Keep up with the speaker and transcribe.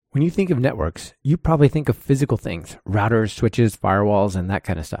When you think of networks, you probably think of physical things, routers, switches, firewalls, and that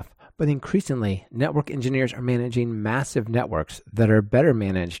kind of stuff. But increasingly, network engineers are managing massive networks that are better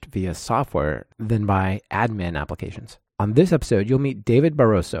managed via software than by admin applications. On this episode, you'll meet David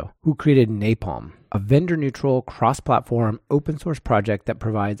Barroso, who created Napalm, a vendor-neutral, cross-platform, open-source project that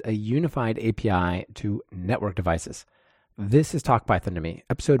provides a unified API to network devices. This is Talk Python to Me,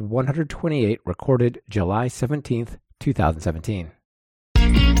 episode 128, recorded July 17th, 2017.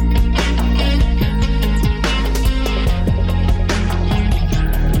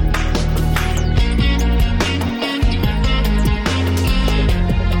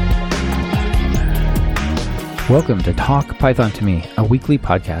 Welcome to Talk Python to Me, a weekly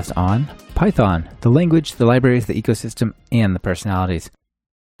podcast on Python, the language, the libraries, the ecosystem, and the personalities.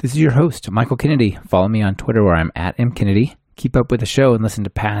 This is your host, Michael Kennedy. Follow me on Twitter where I'm at mkennedy. Keep up with the show and listen to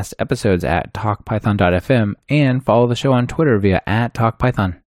past episodes at talkpython.fm and follow the show on Twitter via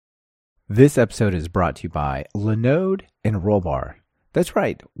 @talkpython. This episode is brought to you by Linode and Rollbar. That's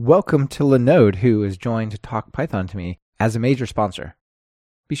right. Welcome to Linode, who has joined Talk Python to Me as a major sponsor.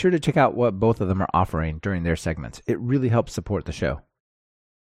 Be sure to check out what both of them are offering during their segments. It really helps support the show.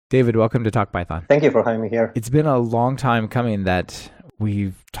 David, welcome to Talk Python. Thank you for having me here. It's been a long time coming that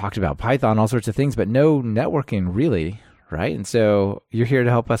we've talked about Python, all sorts of things, but no networking really, right? And so you're here to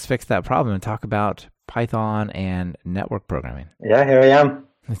help us fix that problem and talk about Python and network programming. Yeah, here I am.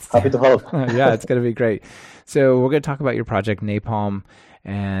 Happy to help. Yeah, it's going to be great. So we're going to talk about your project, Napalm,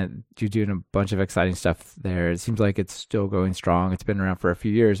 and you're doing a bunch of exciting stuff there. It seems like it's still going strong. It's been around for a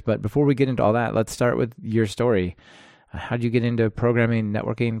few years. But before we get into all that, let's start with your story. How did you get into programming,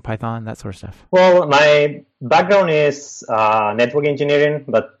 networking, Python, that sort of stuff? Well, my background is network engineering,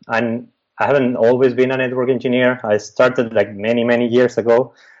 but I haven't always been a network engineer. I started like many years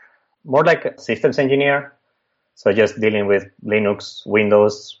ago, more like a systems engineer. So just dealing with Linux,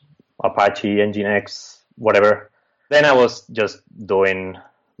 Windows, Apache, Nginx, whatever. Then I was just doing,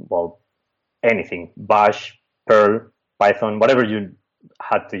 anything, Bash, Perl, Python, whatever you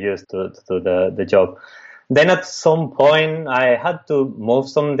had to use to do the job. Then at some point, I had to move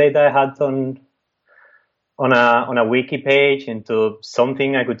some data I had on a wiki page into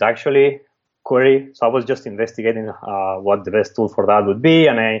something I could actually query. So I was just investigating what the best tool for that would be,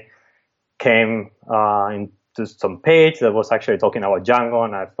 and I came into some page that was actually talking about Django,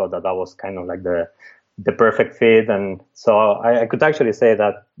 and I thought that was kind of like the perfect fit. And so I could actually say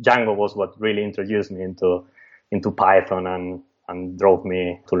that Django was what really introduced me into Python and drove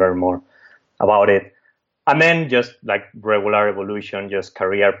me to learn more about it. And then just like regular evolution, just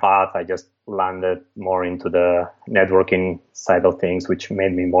career path, I just landed more into the networking side of things, which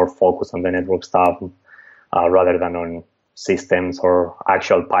made me more focused on the network stuff rather than on systems or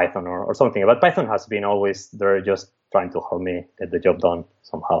actual Python or something. But Python has been always there just trying to help me get the job done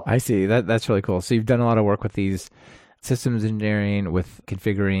somehow. I see. That's really cool. So you've done a lot of work with these systems engineering, with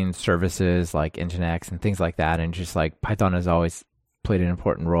configuring services like Nginx and things like that. And just like Python has always played an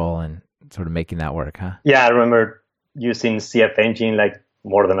important role in sort of making that work, huh? Yeah, I remember using CF Engine like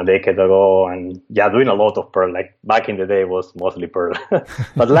more than a decade ago, and doing a lot of Perl. Like back in the day, it was mostly Perl,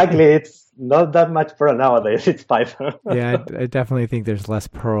 but luckily it's not that much Perl nowadays. It's Python. Yeah, I definitely think there's less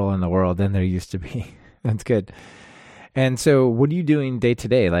Perl in the world than there used to be. That's good. And so what are you doing day to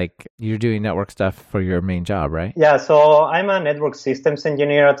day? Like you're doing network stuff for your main job, right? Yeah, so I'm a network systems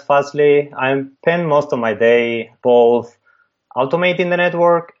engineer at Fastly. I spend most of my day both automating the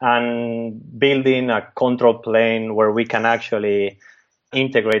network and building a control plane where we can actually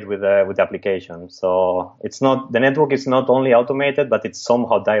integrate with the application. So the network is not only automated, but it's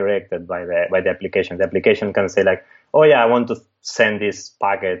somehow directed by the application. The application can say like, oh yeah, I want to send this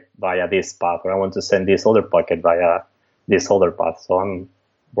packet via this path, or I want to send this other packet via this other path. So I'm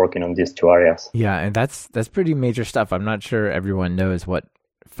working on these two areas. Yeah, and that's pretty major stuff. I'm not sure everyone knows what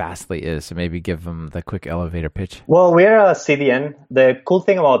Fastly is, so maybe give them the quick elevator pitch. Well, we're a CDN. The cool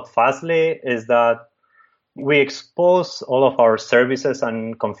thing about Fastly is that we expose all of our services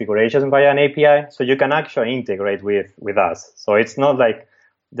and configurations via an API, so you can actually integrate with us. So it's not like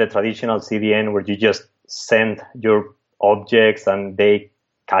the traditional CDN where you just send your objects and they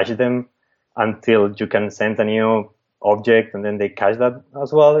cache them until you can send a new object and then they cache that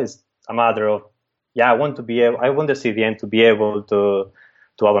as well. It's a matter of, I want the CDN to be able to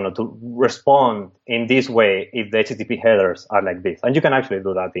respond in this way if the HTTP headers are like this. And you can actually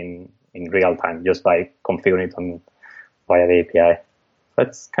do that in real time just by configuring it via the API.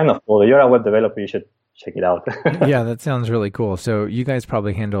 That's kind of cool. If you're a web developer, you should check it out. Yeah, that sounds really cool. So you guys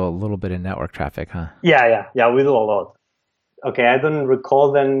probably handle a little bit of network traffic, huh? Yeah, we do a lot. Okay, I don't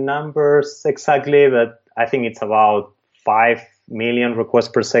recall the numbers exactly, but I think it's about 5 million requests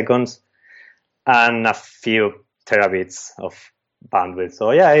per second and a few terabits of bandwidth.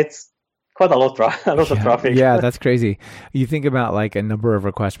 So yeah, it's quite a lot, a lot of traffic. Yeah, that's crazy. You think about like a number of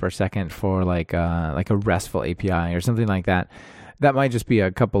requests per second for like a RESTful API or something like that. That might just be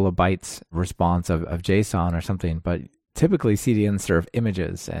a couple of bytes response of JSON or something, but typically CDNs serve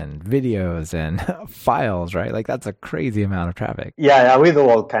images and videos and files, right? Like that's a crazy amount of traffic. Yeah, we do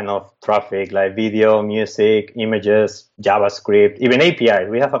all kind of traffic like video, music, images, JavaScript, even APIs.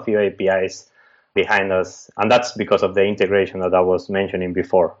 We have a few APIs behind us, and that's because of the integration that I was mentioning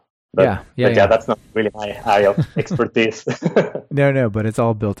before. But yeah, that's not really my area of expertise. No, but it's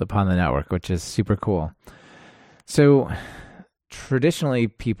all built upon the network, which is super cool. So traditionally,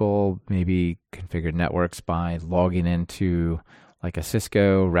 people maybe configured networks by logging into like a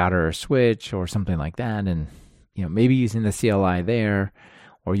Cisco router or switch or something like that, and maybe using the CLI there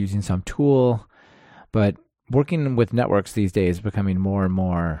or using some tool. But working with networks these days is becoming more and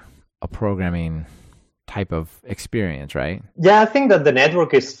more a programming type of experience, right? Yeah, I think that the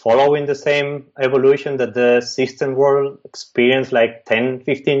network is following the same evolution that the system world experienced like 10,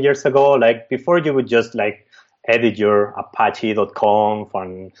 15 years ago. Like before, you would just like edit your apache.conf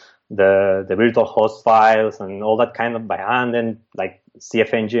and the virtual host files and all that kind of by hand, and like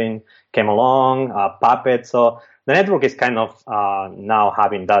CF Engine came along, Puppet. So the network is kind of now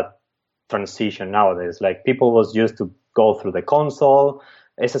having that transition nowadays. Like people was used to go through the console,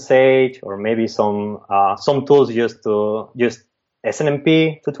 SSH, or maybe some tools used to use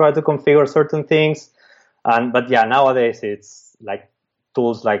SNMP to try to configure certain things. But yeah, nowadays it's like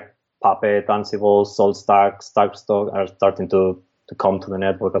tools like Puppet, Ansible, SaltStack, StackStock are starting to come to the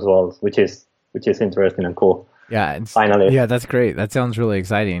network as well, which is interesting and cool. Yeah, finally. Yeah, that's great. That sounds really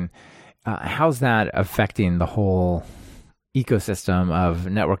exciting. How's that affecting the whole ecosystem of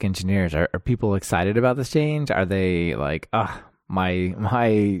network engineers? Are people excited about this change? Are they like,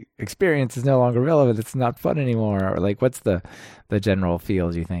 my experience is no longer relevant, it's not fun anymore? Or like, what's the general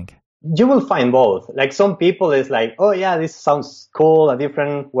feel, do you think? You will find both. Like some people is like, oh yeah, this sounds cool, a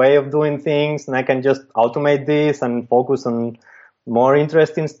different way of doing things, and I can just automate this and focus on more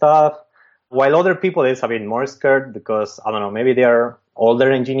interesting stuff. While other people is a bit more scared because, I don't know, maybe they are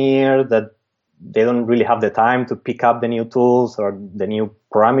older engineers that they don't really have the time to pick up the new tools or the new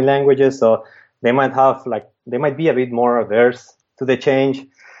programming languages. So they might be a bit more averse to the change.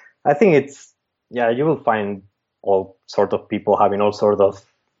 I think you will find all sort of people having all sort of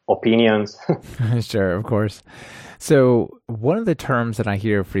opinions. Sure, of course. So one of the terms that I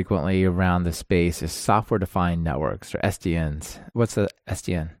hear frequently around the space is software-defined networks, or SDNs. What's the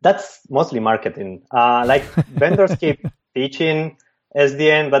SDN? That's mostly marketing. Like vendors keep teaching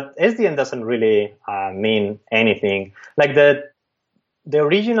SDN, but SDN doesn't really mean anything. Like the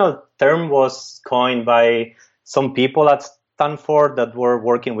original term was coined by some people at Stanford that were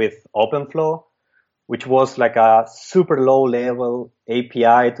working with OpenFlow, which was like a super low level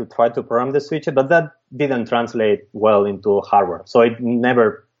API to try to program the switches, but that didn't translate well into hardware. So it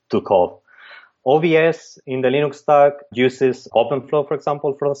never took off. OVS in the Linux stack uses OpenFlow, for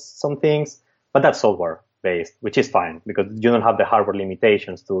example, for some things, but that's software based, which is fine because you don't have the hardware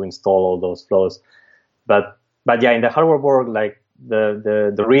limitations to install all those flows. But yeah, in the hardware world, like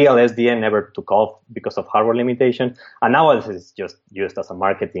the real SDN never took off because of hardware limitation. And nowadays it's just used as a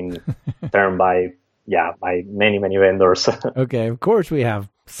marketing term by many, many vendors. Okay, of course we have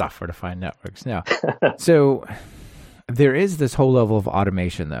software-defined networks now. So there is this whole level of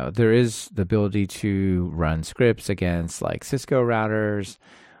automation, though. There is the ability to run scripts against like Cisco routers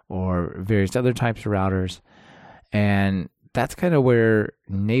or various other types of routers. And that's kind of where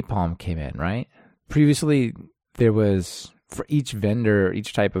Napalm came in, right? Previously, there was, for each vendor,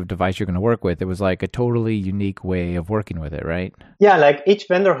 each type of device you're going to work with, it was like a totally unique way of working with it, right? Yeah, like each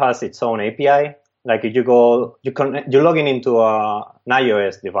vendor has its own API. Like if you're logging into an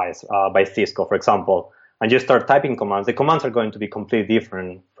iOS device by Cisco, for example, and you start typing commands, the commands are going to be completely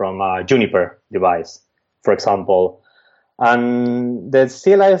different from a Juniper device, for example. And the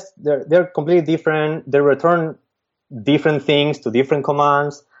CLIs, they're completely different. They return different things to different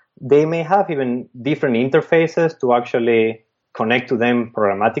commands. They may have even different interfaces to actually connect to them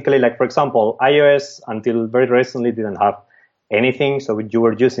programmatically. Like, for example, iOS until very recently didn't have anything. So you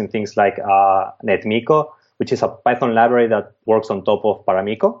were using things like NetMiko, which is a Python library that works on top of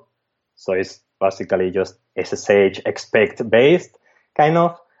Paramiko. So it's basically just SSH expect based kind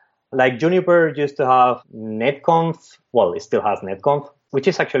of. Like Juniper used to have netconf. Well, it still has netconf, which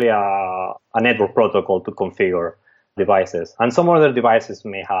is actually a network protocol to configure devices. And some other devices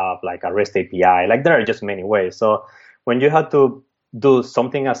may have like a REST API. Like there are just many ways. So when you had to do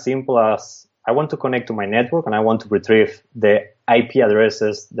something as simple as I want to connect to my network and I want to retrieve the IP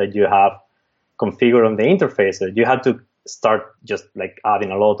addresses that you have configured on the interfaces, you had to start just like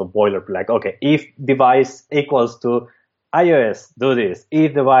adding a lot of boilerplate, like, okay, if device equals to iOS, do this.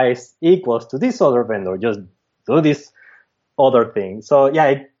 If device equals to this other vendor, just do this other thing. So yeah,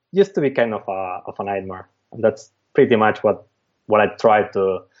 it used to be kind of a nightmare. And that's pretty much what I tried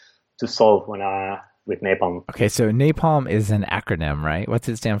to solve with Napalm. Okay, so Napalm is an acronym, right? What's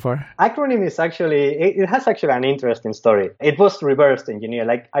it stand for? Acronym is actually, it has actually an interesting story. It was reverse engineered.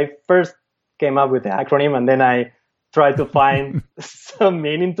 Like I first came up with the acronym and then I tried to find some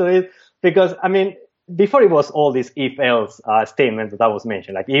meaning to it, because I mean, before it was all these if-else statements that I was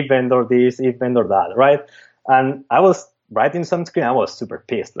mentioning, like if vendor this, if vendor that, right? And I was writing some screen, I was super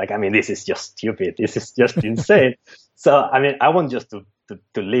pissed. Like, I mean, this is just stupid. This is just insane. So, I mean, I want just to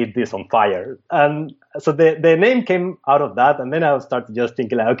leave this on fire. And so the name came out of that. And then I started just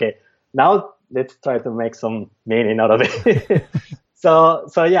thinking like, okay, now let's try to make some meaning out of it. So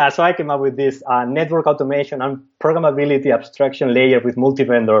I came up with this network automation and programmability abstraction layer with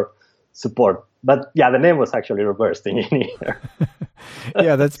multi-vendor support. But yeah, the name was actually reversed engineer.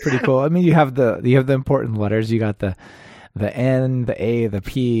 Yeah, that's pretty cool. I mean, you have the important letters. You got the N, the A, the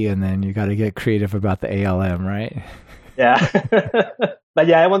P, and then you got to get creative about the ALM, right? Yeah. But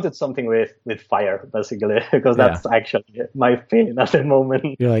yeah, I wanted something with fire, basically, because that's actually my feeling at the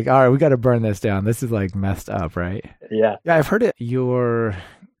moment. You're like, all right, we got to burn this down. This is like messed up, right? Yeah. Yeah, I've heard it. Your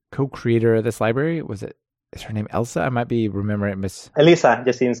co-creator of this library, is her name Elsa? I might be remembering it. Miss Elisa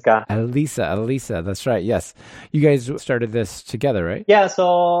Jasinska. Elisa, that's right. Yes. You guys started this together, right? Yeah,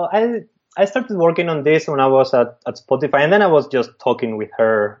 so I started working on this when I was at Spotify, and then I was just talking with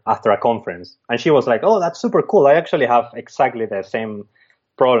her after a conference. And she was like, oh, that's super cool. I actually have exactly the same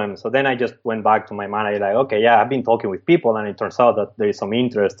problem. So then I just went back to my manager like, okay, yeah, I've been talking with people, and it turns out that there is some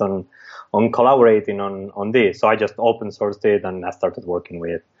interest on collaborating on this. So I just open sourced it, and I started working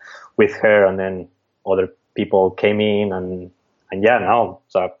with her, and then other people came in, and yeah, now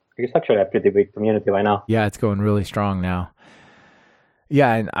so it's actually a pretty big community by now. Yeah, it's going really strong now.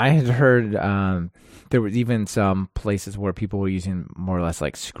 Yeah, and I had heard there was even some places where people were using more or less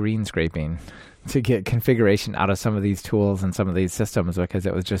like screen scraping to get configuration out of some of these tools and some of these systems because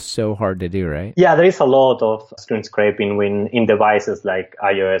it was just so hard to do, right? Yeah, there is a lot of screen scraping in devices like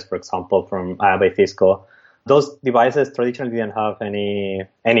iOS, for example, from by Cisco. Those devices traditionally didn't have any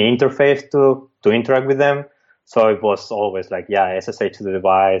interface to interact with them. So it was always like, yeah, SSH to the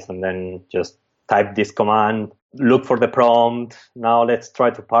device and then just type this command, look for the prompt. Now let's try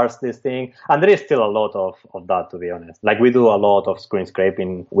to parse this thing. And there is still a lot of that, to be honest. Like we do a lot of screen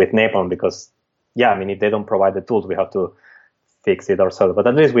scraping with Napalm because, yeah, I mean, if they don't provide the tools, we have to fix it ourselves. But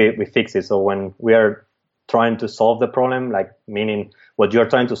at least we fix it. So when we are trying to solve the problem, like meaning what you're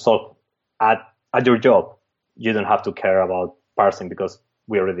trying to solve at your job, you don't have to care about parsing because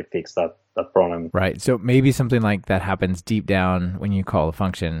we already fixed that problem. Right. So maybe something like that happens deep down when you call a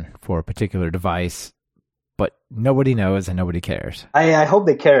function for a particular device, but nobody knows and nobody cares. I hope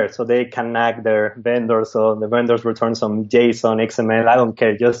they care so they can nag their vendors, so the vendors return some JSON, XML. I don't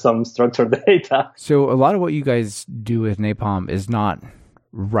care, just some structured data. So a lot of what you guys do with Napalm is not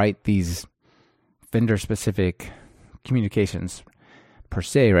write these vendor-specific communications per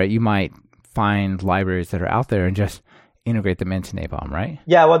se, right? You might find libraries that are out there and just integrate them into Napalm, right?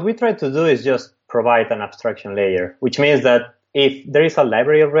 Yeah, what we try to do is just provide an abstraction layer, which means that if there is a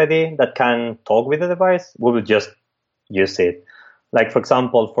library already that can talk with the device, we will just use it. Like, for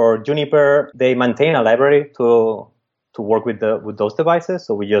example, for Juniper, they maintain a library to work with those devices.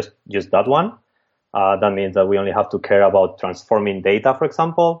 So we just use that one. That means that we only have to care about transforming data, for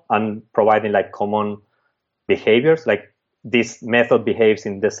example, and providing like common behaviors. Like this method behaves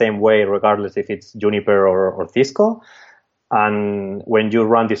in the same way, regardless if it's Juniper or Cisco. And when you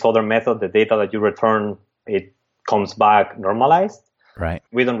run this other method, the data that you return, it comes back normalized. Right.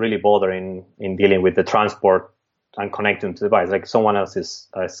 We don't really bother in dealing with the transport and connecting to the device. Like someone else is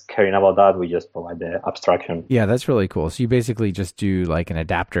caring about that. We just provide the abstraction. Yeah, that's really cool. So you basically just do like an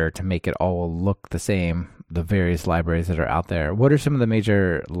adapter to make it all look the same, the various libraries that are out there. What are some of the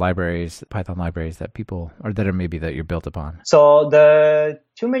major libraries, Python libraries that people, or that are maybe that you're built upon? So the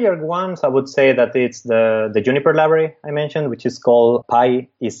two major ones, I would say that it's the Juniper library I mentioned, which is called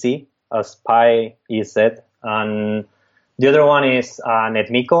PyEZ, as PyEZ. And the other one is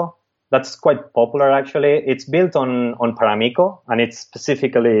NetMiko. That's quite popular, actually. It's built on Paramiko, and it's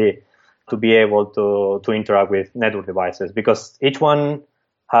specifically to be able to interact with network devices because each one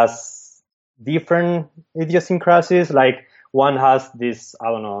has different idiosyncrasies. Like one has this,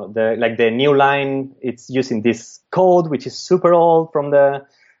 I don't know, the new line. It's using this code, which is super old from the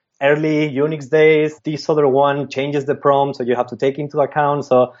early Unix days. This other one changes the prompt, so you have to take into account.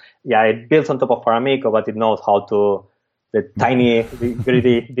 So yeah, it builds on top of Faramico, but it knows how to the tiny,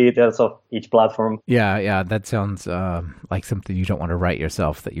 gritty details of each platform. Yeah, that sounds like something you don't want to write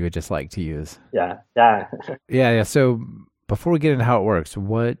yourself that you would just like to use. Yeah. So before we get into how it works,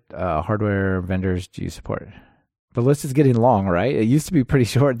 what hardware vendors do you support? The list is getting long, right? It used to be pretty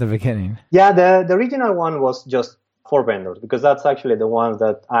short at the beginning. Yeah, the original one was just 4 vendors because that's actually the ones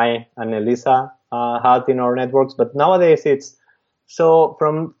that I and Elisa had in our networks. But nowadays it's, so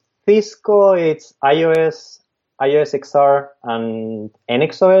from Cisco, it's iOS XR, and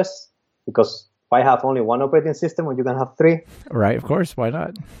NXOS, because why have only one operating system when you can have 3? Right, of course, why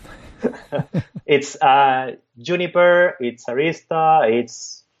not? It's Juniper, it's Arista,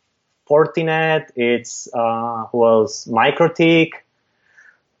 it's Fortinet, it's who else? MikroTik.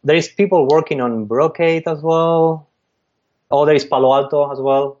 There is people working on Brocade as well. Oh, there is Palo Alto as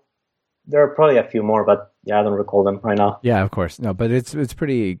well. There are probably a few more, but yeah, I don't recall them right now. Yeah, of course. No, but it's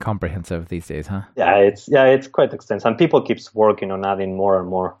pretty comprehensive these days, huh? Yeah, it's quite extensive, and people keeps working on adding more and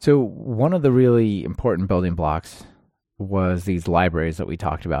more. So one of the really important building blocks was these libraries that we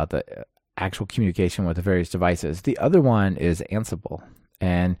talked about, the actual communication with the various devices. The other one is Ansible,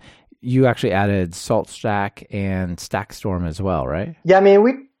 and you actually added SaltStack and StackStorm as well, right? Yeah, I mean,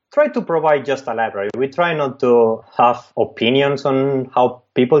 we try to provide just a library. We try not to have opinions on how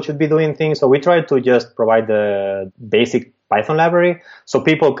people should be doing things. So we try to just provide the basic Python library so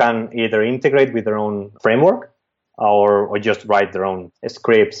people can either integrate with their own framework or just write their own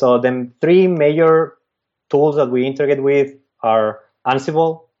script. So the 3 major tools that we integrate with are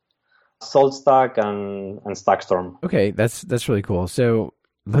Ansible, SaltStack, and StackStorm. Okay, that's really cool. So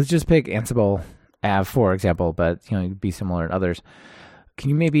let's just pick Ansible for example, but it'd be similar in others. Can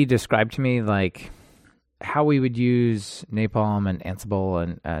you maybe describe to me like how we would use Napalm and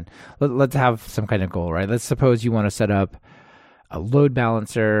Ansible, and let's have some kind of goal, right? Let's suppose you want to set up a load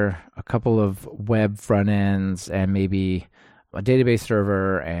balancer, a couple of web front ends, and maybe a database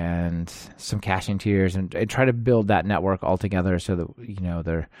server and some caching tiers, and try to build that network all together so that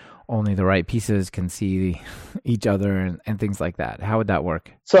they're only the right pieces can see each other and things like that. How would that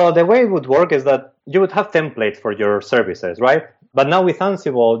work? So the way it would work is that you would have templates for your services, right? But now with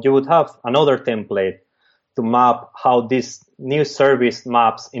Ansible, you would have another template to map how this new service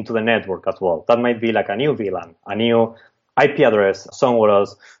maps into the network as well. That might be like a new VLAN, a new IP address somewhere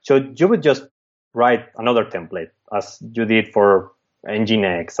else. So you would just write another template as you did for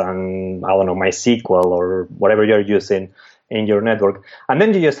Nginx and, I don't know, MySQL or whatever you're using in your network. And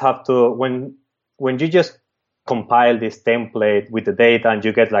then you just have to, when you just compile this template with the data and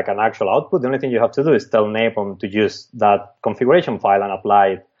you get like an actual output, the only thing you have to do is tell Napalm to use that configuration file and apply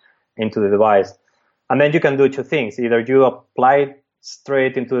it into the device. And then you can do 2 things. Either you apply it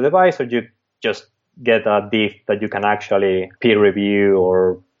straight into the device, or you just get a diff that you can actually peer review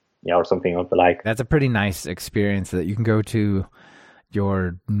or something of the like. That's a pretty nice experience that you can go to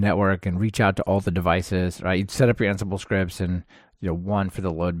your network and reach out to all the devices, right? You'd set up your Ansible scripts and one for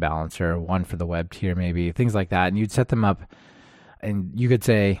the load balancer, one for the web tier, maybe things like that. And you'd set them up and you could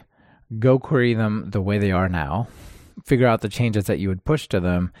say, go query them the way they are now, figure out the changes that you would push to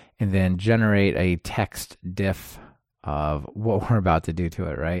them, and then generate a text diff of what we're about to do to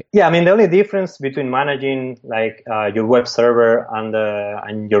it, right? Yeah, I mean, the only difference between managing like your web server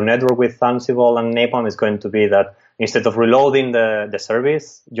and your network with Ansible and Napalm is going to be that instead of reloading the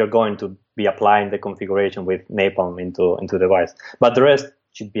service, you're going to be applying the configuration with Napalm into the device. But the rest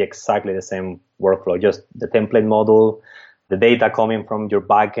should be exactly the same workflow, just the template module, the data coming from your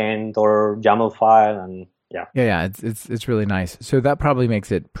backend or YAML file, and yeah, it's really nice. So that probably makes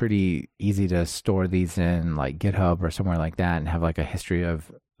it pretty easy to store these in like GitHub or somewhere like that and have like a history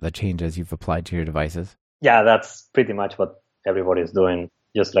of the changes you've applied to your devices. Yeah, that's pretty much what everybody's doing.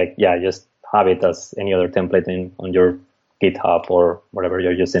 Just have it as any other template on your GitHub or whatever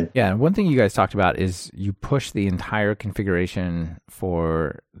you're using. Yeah, and one thing you guys talked about is you push the entire configuration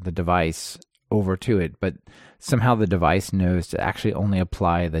for the device over to it, but somehow the device knows to actually only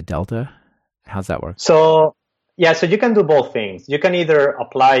apply the delta. How's that work? So you can do both things. You can either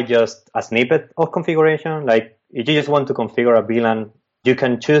apply just a snippet of configuration, like if you just want to configure a VLAN, you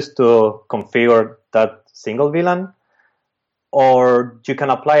can choose to configure that single VLAN, or you can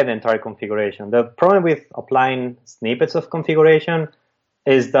apply the entire configuration. The problem with applying snippets of configuration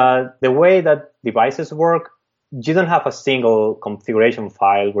is that the way that devices work, you don't have a single configuration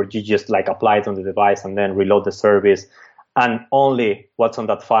file where you just like apply it on the device and then reload the service, and only what's on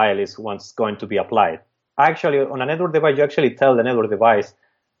that file is what's going to be applied. Actually, on a network device, you actually tell the network device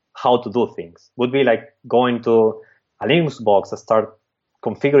how to do things. Would be like going to a Linux box and start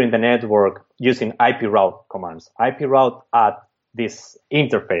configuring the network using IP route commands. IP route add this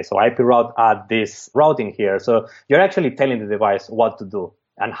interface, so IP route add this routing here. So you're actually telling the device what to do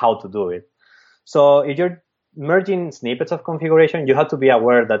and how to do it. So if you're merging snippets of configuration, you have to be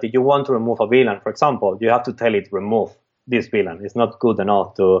aware that if you want to remove a VLAN, for example, you have to tell it remove this VLAN. It's not good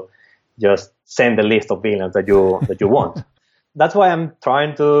enough to just send the list of VLANs that you want. That's why I'm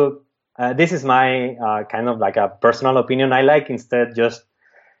trying to. This is my kind of like a personal opinion. I like instead just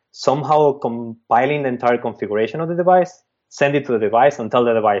somehow compiling the entire configuration of the device, send it to the device, and tell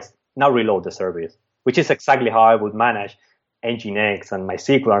the device now reload the service, which is exactly how I would manage Nginx and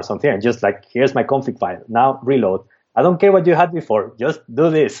MySQL or something. And just like, here's my config file. Now reload. I don't care what you had before. Just do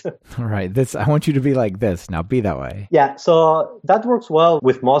this. Right. I want you to be like this. Now be that way. Yeah. So that works well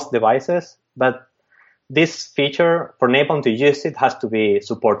with most devices, but this feature for Napalm to use it has to be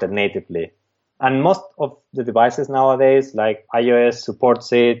supported natively. And most of the devices nowadays, like iOS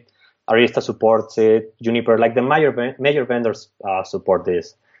supports it, Arista supports it, Juniper, like the major vendors support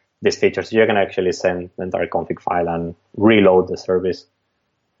this feature. So you can actually send the entire config file and reload the service.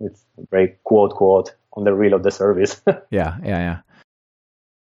 It's very quote on the reload the service. Yeah.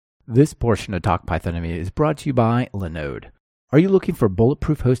 This portion of Talk Python to Me is brought to you by Linode. Are you looking for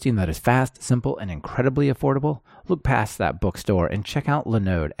bulletproof hosting that is fast, simple, and incredibly affordable? Look past that bookstore and check out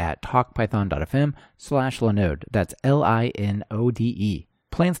Linode at talkpython.fm/Linode. That's Linode.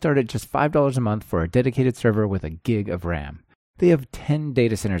 Plans start at just $5 a month for a dedicated server with a gig of RAM. They have 10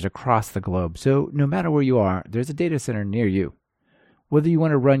 data centers across the globe, so no matter where you are, there's a data center near you. Whether you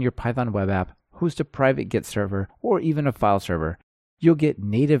want to run your Python web app, host a private Git server, or even a file server, you'll get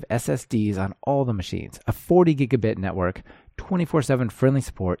native SSDs on all the machines, a 40 gigabit network, 24/7 friendly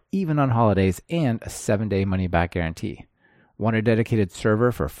support, even on holidays, and a 7-day money-back guarantee. Want a dedicated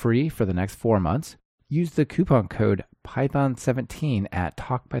server for free for the next 4 months? Use the coupon code Python17 at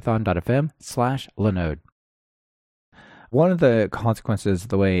talkpython.fm/Linode. One of the consequences of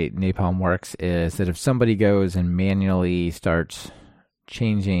the way Napalm works is that if somebody goes and manually starts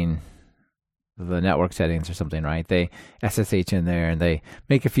changing the network settings or something, right? They SSH in there and they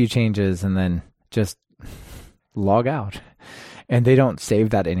make a few changes and then just log out. And they don't save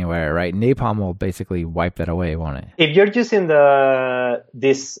that anywhere, right? Napalm will basically wipe that away, won't it? If you're using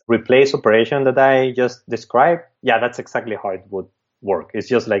this replace operation that I just described, yeah, that's exactly how it would work. It's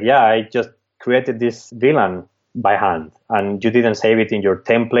just like, yeah, I just created this VLAN by hand and you didn't save it in your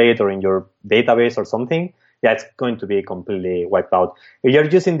template or in your database or something. Yeah, it's going to be completely wiped out. If you're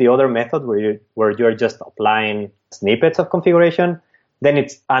using the other method where you're just applying snippets of configuration, then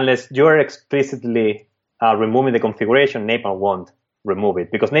it's, unless you're explicitly removing the configuration, Napalm won't remove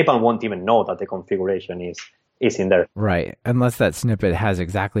it because Napalm won't even know that the configuration is in there. Right. Unless that snippet has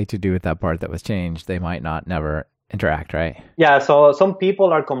exactly to do with that part that was changed, they might not never interact, right? Yeah, so some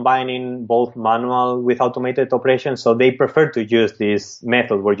people are combining both manual with automated operations, so they prefer to use this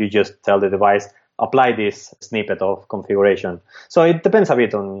method where you just tell the device, apply this snippet of configuration. So it depends a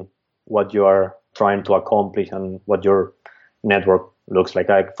bit on what you are trying to accomplish and what your network looks like.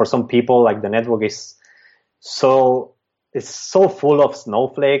 Like for some people, like the network is so full of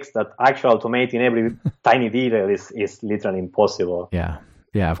snowflakes that actually automating every tiny detail is literally impossible. Yeah,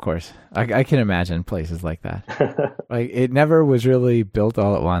 of course. I can imagine places like that. Like it never was really built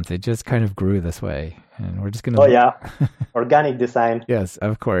all at once. It just kind of grew this way. And we're just going to... Oh, yeah. Organic design. Yes,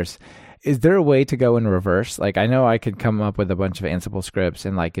 of course. Is there a way to go in reverse? Like I know I could come up with a bunch of Ansible scripts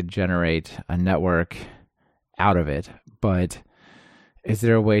and like could generate a network out of it. But is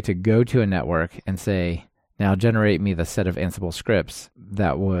there a way to go to a network and say, now generate me the set of Ansible scripts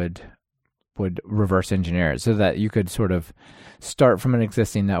that would reverse engineer it so that you could sort of start from an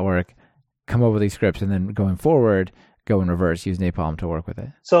existing network, come up with these scripts, and then going forward, go in reverse, use Napalm to work with it?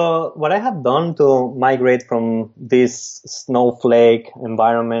 So what I have done to migrate from this Snowflake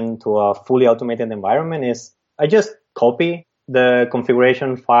environment to a fully automated environment is I just copy the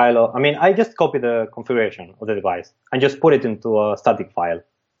configuration file. I just copy the configuration of the device and just put it into a static file.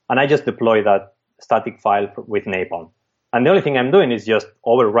 And I just deploy that static file with Napalm. And the only thing I'm doing is just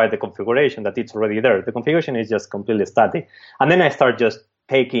overwrite the configuration that it's already there. The configuration is just completely static. And then I start just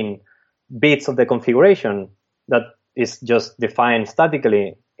taking bits of the configuration that is just defined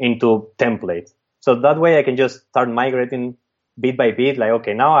statically into templates. So that way I can just start migrating bit by bit, like,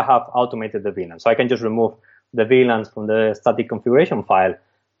 okay, now I have automated the VLAN. So I can just remove the VLANs from the static configuration file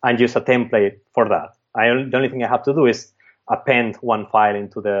and use a template for that. The only thing I have to do is append one file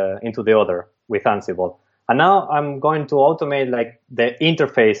into the other with Ansible. And now I'm going to automate like the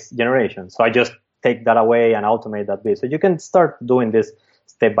interface generation. So I just take that away and automate that bit. So you can start doing this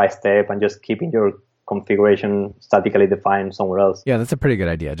step by step and just keeping your configuration statically defined somewhere else. Yeah, that's a pretty good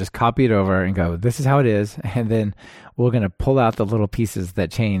idea. Just copy it over and go, this is how it is. And then we're going to pull out the little pieces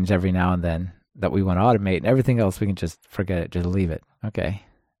that change every now and then that we want to automate, and everything else we can just forget it, just leave it. Okay.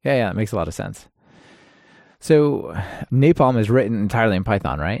 Yeah, it makes a lot of sense. So Napalm is written entirely in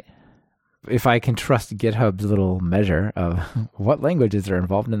Python, right? If I can trust GitHub's little measure of what languages are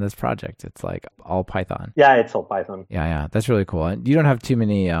involved in this project, it's like all Python. Yeah, it's all Python. Yeah, that's really cool. And you don't have too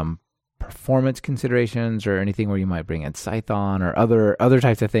many performance considerations or anything where you might bring in Python or other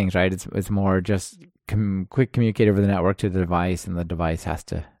types of things, right? It's more just quick communicate over the network to the device, and the device has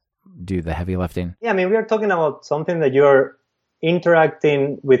to do the heavy lifting. Yeah, I mean, we are talking about something that you're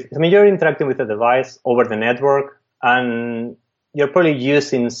interacting with. I mean, you're interacting with the device over the network, and you're probably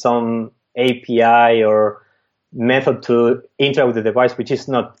using some API or method to interact with the device, which is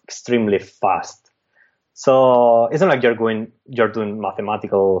not extremely fast. So it's not like you're doing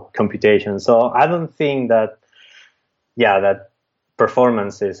mathematical computation. So I don't think that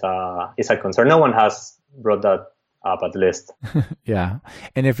performance is a concern. No one has brought that up at least. Yeah.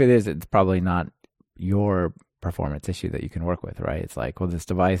 And if it is, it's probably not your performance issue that you can work with, right? It's like, well, this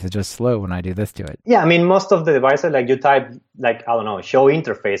device is just slow when I do this to it. Yeah, I mean, most of the devices, like you type, like, I don't know, show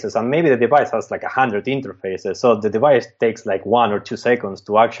interfaces, and maybe the device has like 100 interfaces. So the device takes like 1 or 2 seconds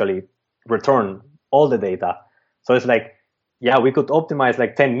to actually return all the data. So it's like, yeah, we could optimize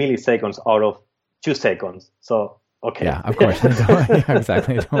like 10 milliseconds out of 2 seconds. So, okay. Yeah, of course. Yeah,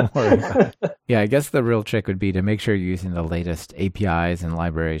 exactly. Don't worry about it. Yeah, I guess the real trick would be to make sure you're using the latest APIs and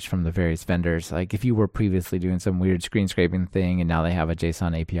libraries from the various vendors. Like if you were previously doing some weird screen scraping thing and now they have a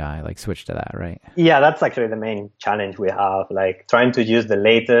JSON API, like switch to that, right? Yeah, that's actually the main challenge we have. Like trying to use the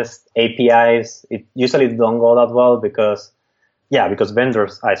latest APIs, it usually don't go that well because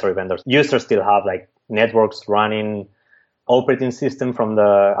users still have like networks running operating system from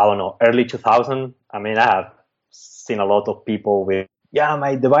the, I don't know, early 2000. I mean, I have seen a lot of people with,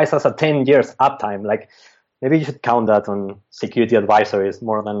 my device has a 10 years uptime. Like maybe you should count that on security advisories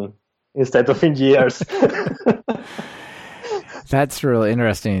more than instead of in years. That's really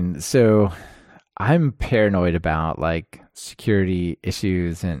interesting. So I'm paranoid about like security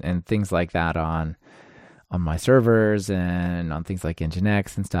issues and things like that on my servers and on things like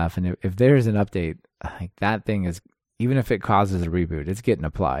Nginx and stuff. And if there's an update, like that thing is, even if it causes a reboot, it's getting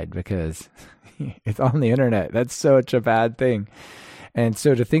applied because it's on the internet. That's such a bad thing. And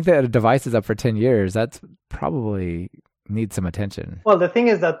so to think that a device is up for 10 years, that's probably needs some attention. Well, the thing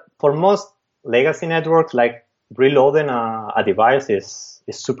is that for most legacy networks, like reloading a device is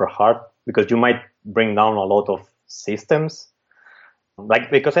super hard because you might bring down a lot of systems, like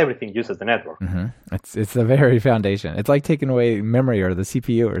because everything uses the network. Mm-hmm. It's the very foundation. It's like taking away memory or the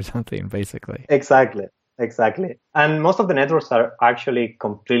CPU or something, basically. Exactly. And most of the networks are actually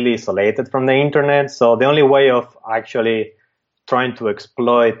completely isolated from the internet. So the only way of actually trying to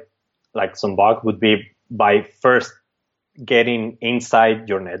exploit like some bug would be by first getting inside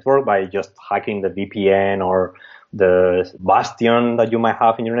your network by just hacking the VPN or the bastion that you might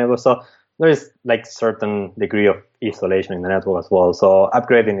have in your network. So there is like certain degree of isolation in the network as well. So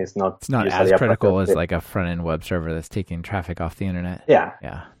upgrading is not. It's not as critical as like a front end web server that's taking traffic off the internet.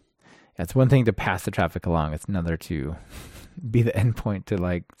 Yeah. It's one thing to pass the traffic along. It's another to be the endpoint to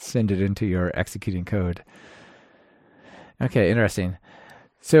like send it into your executing code. Okay, interesting.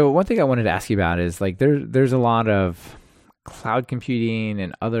 So one thing I wanted to ask you about is like there's a lot of cloud computing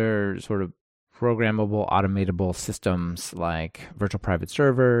and other sort of programmable, automatable systems like virtual private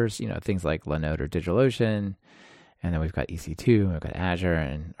servers, things like Linode or DigitalOcean. And then we've got EC2, we've got Azure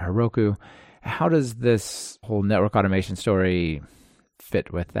and Heroku. How does this whole network automation story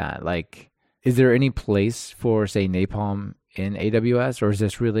fit with that? Like, is there any place for, say, Napalm in AWS, or is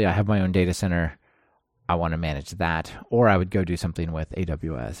this really, I have my own data center, I want to manage that, or I would go do something with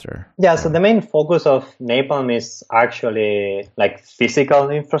AWS or... Yeah, so the main focus of Napalm is actually like physical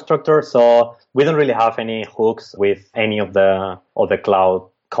infrastructure. So we don't really have any hooks with any of the cloud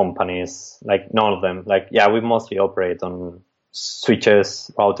companies, like none of them. Like, we mostly operate on switches,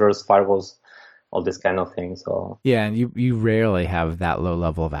 routers, firewalls, all this kind of thing. So yeah, and you rarely have that low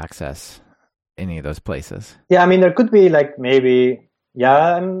level of access any of those places. Yeah, I mean there could be like maybe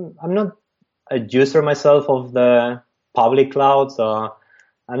I'm not a user myself of the public cloud, so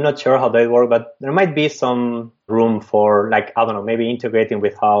I'm not sure how they work, but there might be some room for like, I don't know, maybe integrating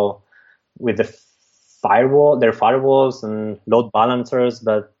with the firewall, their firewalls and load balancers,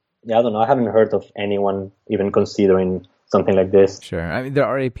 but I don't know. I haven't heard of anyone even considering something like this. Sure. I mean, there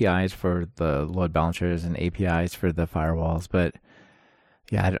are APIs for the load balancers and APIs for the firewalls, but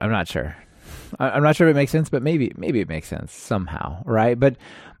I'm not sure. I'm not sure if it makes sense, but maybe it makes sense somehow, right? But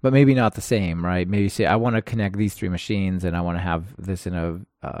maybe not the same, right? Maybe say I want to connect these three machines and I want to have this in a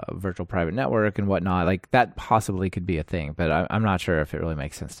virtual private network and whatnot. Like that possibly could be a thing, but I'm not sure if it really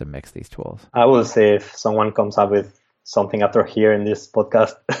makes sense to mix these tools. I will say if someone comes up with something after hearing this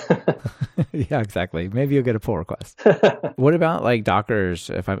podcast. Yeah, exactly. Maybe you'll get a pull request. What about like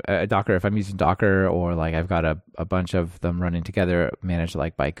Dockers? If I'm using Docker, or like I've got a bunch of them running together, managed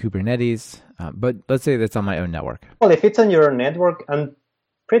like by Kubernetes. But let's say that's on my own network. Well, if it's on your network, I'm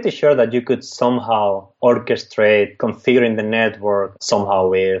pretty sure that you could somehow orchestrate configuring the network somehow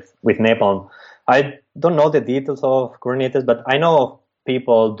with Napalm. I don't know the details of Kubernetes, but I know of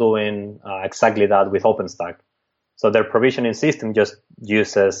people doing exactly that with OpenStack. So their provisioning system just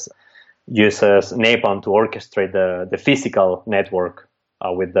uses Napalm to orchestrate the physical network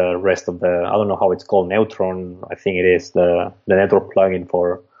with the rest of the, I don't know how it's called, Neutron, I think it is, the network plugin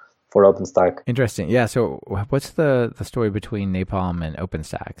for OpenStack. Interesting. Yeah. So what's the story between Napalm and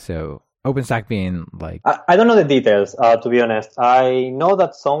OpenStack? So OpenStack being like... I don't know the details, to be honest. I know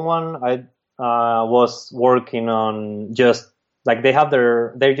that someone was working on just, like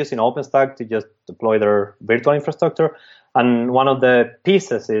they're using OpenStack to just deploy their virtual infrastructure. And one of the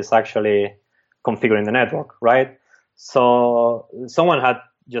pieces is actually configuring the network, right? So someone had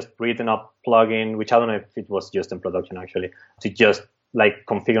just written a plugin, which I don't know if it was just in production actually, to just like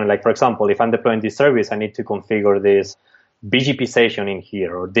configuring, like for example, if I'm deploying this service, I need to configure this BGP session in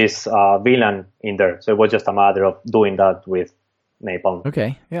here or this VLAN in there. So it was just a matter of doing that with Napalm.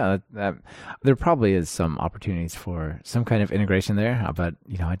 Okay, yeah, there probably is some opportunities for some kind of integration there, but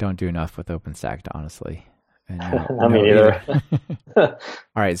I don't do enough with OpenStack to honestly. I mean, either. All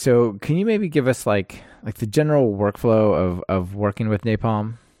right, so can you maybe give us like the general workflow of working with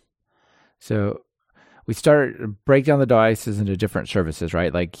Napalm? So we break down the devices into different services,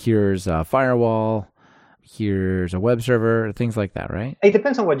 right? Like here's a firewall, here's a web server, things like that, right? It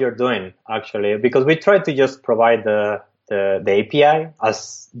depends on what you're doing actually, because we try to just provide the API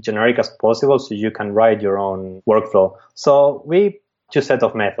as generic as possible so you can write your own workflow. So we choose a set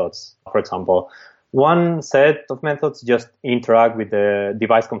of methods, for example. One set of methods just interact with the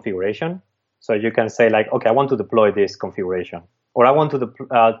device configuration. So you can say like, okay, I want to deploy this configuration, or I want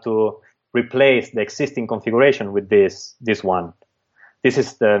to replace the existing configuration with this one. This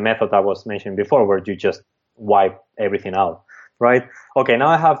is the method I was mentioning before, where you just wipe everything out, right? Okay, now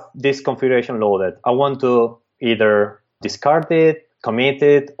I have this configuration loaded. I want to either discard it, commit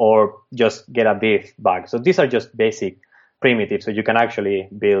it, or just get a diff back. So these are just basic primitives. So you can actually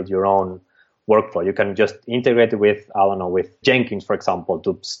build your own workflow. You can just integrate it with, with Jenkins, for example,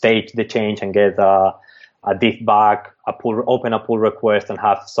 to stage the change and get a diff back, open a pull request and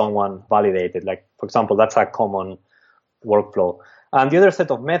have someone validate it. Like, for example, that's a common workflow. And the other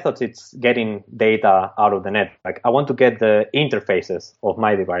set of methods, it's getting data out of the net. Like I want to get the interfaces of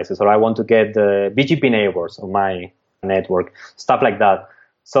my devices, or I want to get the BGP neighbors of my network, stuff like that.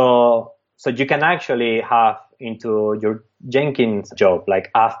 So you can actually have into your Jenkins job,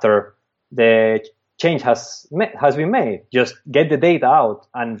 like after the change has been made, just get the data out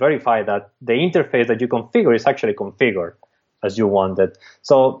and verify that the interface that you configure is actually configured as you wanted.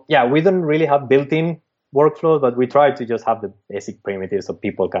 So yeah, we don't really have built-in workflows, but we try to just have the basic primitives so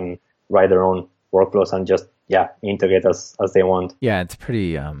people can write their own workflows and just integrate as they want. Yeah, it's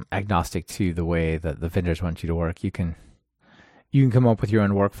pretty agnostic to the way that the vendors want you to work. You can come up with your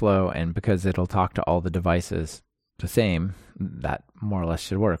own workflow, and because it'll talk to all the devices the same, that more or less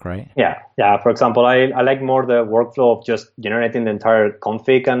should work, right? Yeah. For example, I like more the workflow of just generating the entire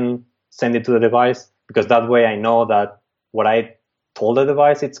config and send it to the device, because that way I know that what I told the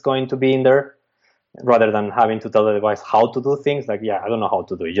device it's going to be in there, rather than having to tell the device how to do things. Like, I don't know how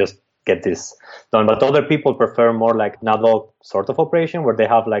to do it. Just get this done. But other people prefer more like NATLog sort of operation, where they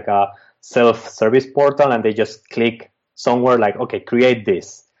have like a self-service portal and they just click somewhere like, okay, create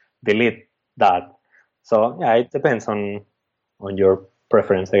this, delete that. So it depends on your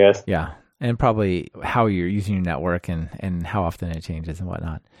preference, I guess. Yeah, and probably how you're using your network and how often it changes and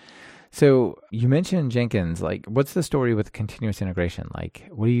whatnot. So you mentioned Jenkins. Like, what's the story with continuous integration? Like,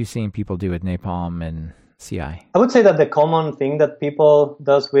 what are you seeing people do with Napalm and CI? I would say that the common thing that people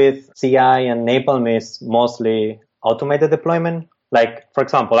does with CI and Napalm is mostly automated deployment. Like, for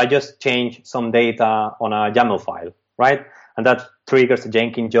example, I just change some data on a YAML file, right? And that triggers a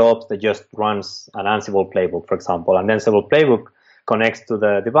Jenkins job that just runs an Ansible playbook, for example. And then Ansible playbook connects to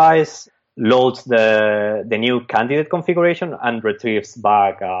the device, loads the new candidate configuration, and retrieves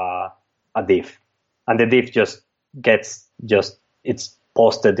back a diff. And the diff just it's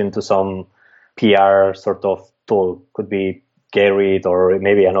posted into some PR sort of tool. Could be Gerrit or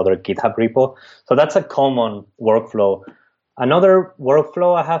maybe another GitHub repo. So that's a common workflow. Another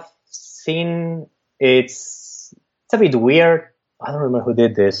workflow I have seen, it's a bit weird. I don't remember who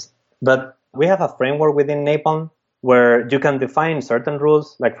did this, but we have a framework within Napalm where you can define certain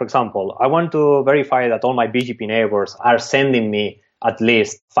rules. Like, for example, I want to verify that all my BGP neighbors are sending me at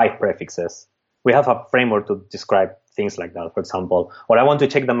least 5 prefixes. We have a framework to describe things like that, for example. Or I want to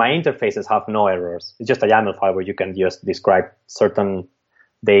check that my interfaces have no errors. It's just a YAML file where you can just describe certain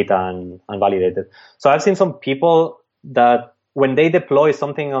data and validate it. So I've seen some people that when they deploy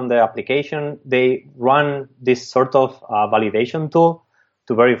something on the application, they run this sort of validation tool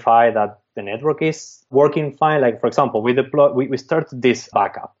to verify that the network is working fine. Like, for example, we start this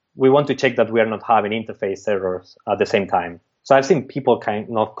backup. We want to check that we are not having interface errors at the same time. So I've seen people kind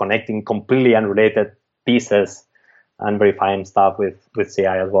of connecting completely unrelated pieces and verifying stuff with CI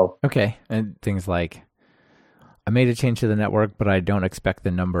as well. Okay. And things like, I made a change to the network, but I don't expect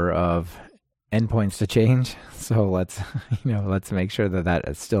the number of endpoints to change. So let's make sure that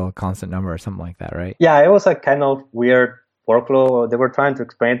is still a constant number or something like that, right? Yeah, it was a kind of weird workflow. They were trying to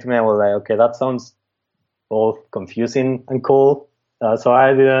explain to me. I was like, okay, that sounds both confusing and cool. So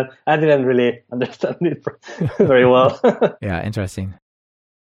I didn't really understand it very well. Yeah, interesting.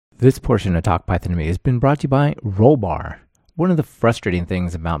 This portion of Talk Python to Me has been brought to you by Rollbar. One of the frustrating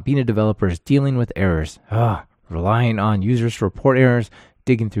things about being a developer is dealing with errors. Relying on users to report errors,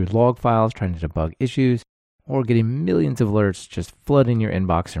 digging through log files, trying to debug issues, or getting millions of alerts just flooding your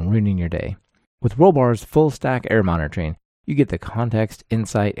inbox and ruining your day. With Rollbar's full stack error monitoring, you get the context,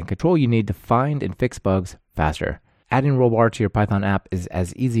 insight, and control you need to find and fix bugs faster. Adding Rollbar to your Python app is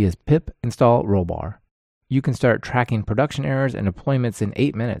as easy as pip install Rollbar. You can start tracking production errors and deployments in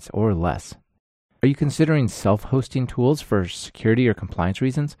 8 minutes or less. Are you considering self-hosting tools for security or compliance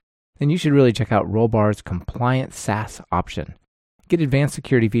reasons? Then you should really check out Rollbar's compliant SaaS option. Get advanced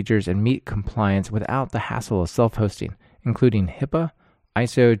security features and meet compliance without the hassle of self-hosting, including HIPAA,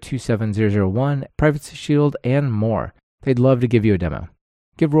 ISO 27001, Privacy Shield, and more. They'd love to give you a demo.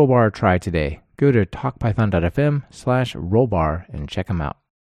 Give Rollbar a try today. Go to talkpython.fm/rollbar and check them out.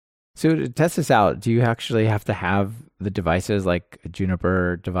 So to test this out, do you actually have to have the devices like a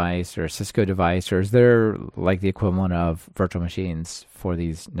Juniper device or a Cisco device, or is there like the equivalent of virtual machines for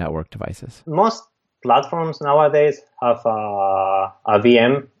these network devices? Most platforms nowadays have a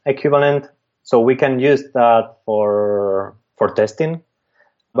VM equivalent, so we can use that for testing.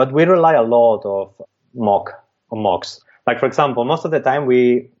 But we rely a lot of mocks. Like, for example, most of the time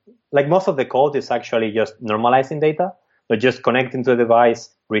most of the code is actually just normalizing data, but just connecting to the device,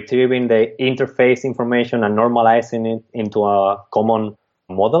 retrieving the interface information and normalizing it into a common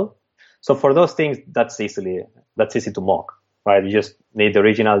model. So for those things, that's easy to mock, right? You just need the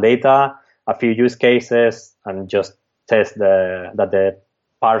original data, a few use cases, and just test that the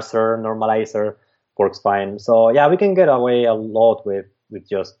parser normalizer works fine. So yeah, we can get away a lot with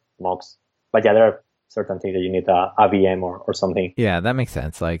just mocks. But yeah, there are certain things that you need a VM or something. Yeah, that makes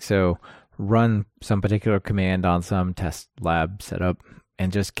sense. Like, so run some particular command on some test lab setup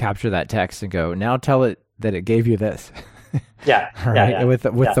and just capture that text and go, now tell it that it gave you this. Yeah. Right? Yeah. With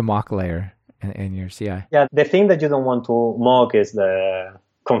the mock layer in your CI. Yeah, the thing that you don't want to mock is the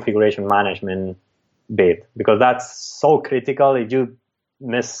configuration management bit, because that's so critical. If you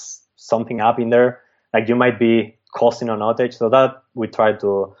mess something up in there, like, you might be causing an outage. So that we try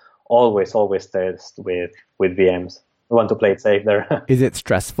to always test with VMs. We want to play it safe there. Is it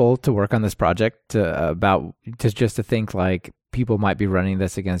stressful to work on this project to think like people might be running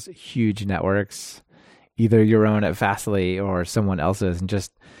this against huge networks, either your own at Fastly or someone else's, and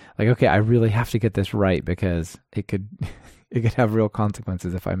just like, okay, I really have to get this right because it could have real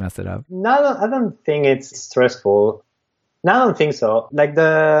consequences if I mess it up? No, I don't think it's stressful. No, I don't think so. Like,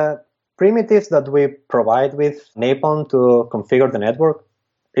 the primitives that we provide with Napalm to configure the network,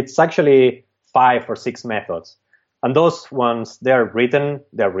 it's actually 5 or 6 methods. And those ones, they're written.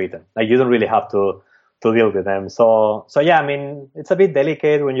 Like, you don't really have to deal with them. So yeah, I mean, it's a bit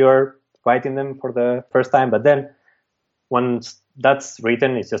delicate when you're writing them for the first time, but then once that's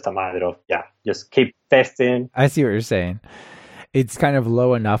written, it's just a matter of, just keep testing. I see what you're saying. It's kind of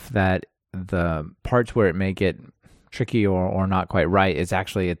low enough that the parts where it may get tricky or not quite right is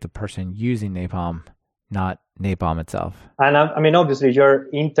actually at the person using Napalm, not Napalm itself. And I mean, obviously, you're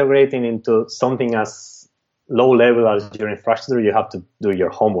integrating into something as low level as your infrastructure. You have to do your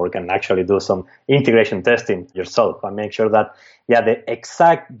homework and actually do some integration testing yourself and make sure that, the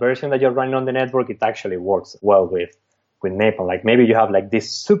exact version that you're running on the network, it actually works well with Napalm. Like, maybe you have like this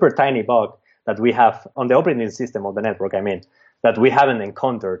super tiny bug that we have on the operating system of the network, that we haven't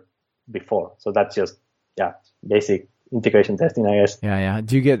encountered before. So that's just, basic integration testing, I guess. Yeah.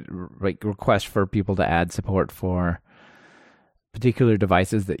 Do you get like requests for people to add support for particular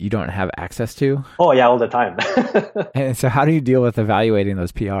devices that you don't have access to? Oh yeah, all the time. And so how do you deal with evaluating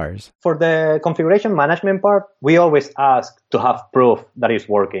those PRs? For the configuration management part, we always ask to have proof that it's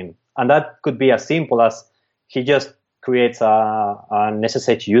working. And that could be as simple as he just creates an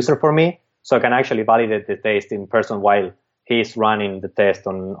SSH user for me, so I can actually validate the test in person while he's running the test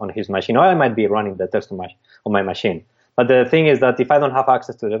on his machine. Or I might be running the test on my machine. But the thing is that if I don't have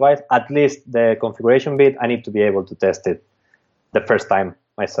access to the device, at least the configuration bit, I need to be able to test it the first time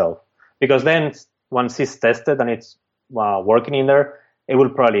myself. Because then once it's tested and it's working in there, it will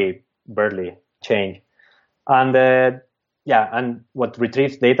probably barely change. And and what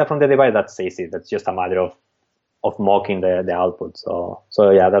retrieves data from the device, that's easy. That's just a matter of mocking the output. So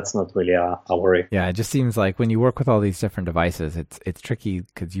yeah, that's not really a worry. Yeah, it just seems like when you work with all these different devices, it's tricky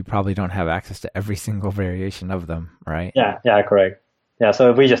because you probably don't have access to every single variation of them, right? Yeah, correct. Yeah, so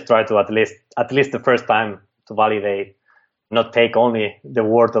if we just try to at least the first time to validate, not take only the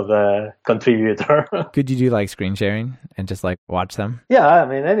word of the contributor. Could you do like screen sharing and just like watch them? Yeah, I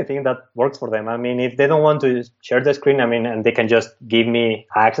mean, anything that works for them. I mean, if they don't want to share the screen, I mean, and they can just give me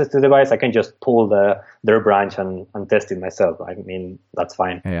access to the device, I can just pull their branch and test it myself. I mean, that's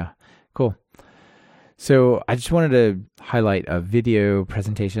fine. Yeah, cool. So I just wanted to highlight a video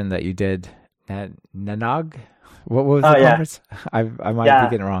presentation that you did at Nanog. What was the conference? I might be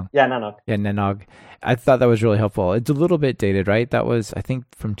getting it wrong. Yeah, Nanog. Yeah, Nanog. I thought that was really helpful. It's a little bit dated, right? That was, I think,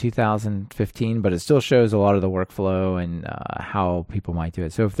 from 2015, but it still shows a lot of the workflow and how people might do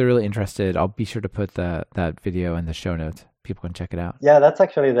it. So if they're really interested, I'll be sure to put that video in the show notes. People can check it out. Yeah, that's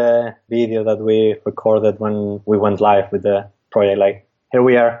actually the video that we recorded when we went live with the project. Like, here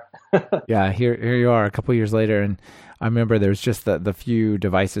we are. Yeah, here you are a couple years later, and I remember there was just the few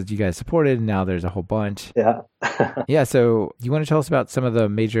devices you guys supported, and now there's a whole bunch. Yeah. Yeah, so you want to tell us about some of the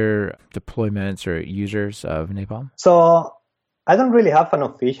major deployments or users of Napalm? So I don't really have an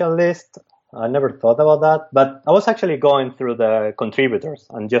official list. I never thought about that, but I was actually going through the contributors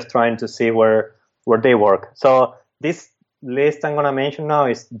and just trying to see where they work. So this list I'm going to mention now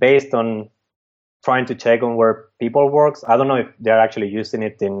is based on trying to check on where people works. I don't know if they're actually using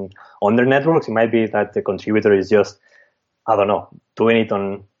it on their networks. It might be that the contributor is just, I don't know, doing it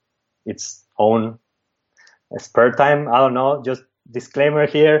on its own spare time. I don't know, just disclaimer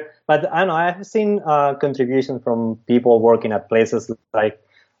here. But I don't know, I've seen contributions from people working at places like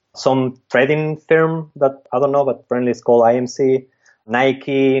some trading firm that I don't know, but apparently it's called IMC,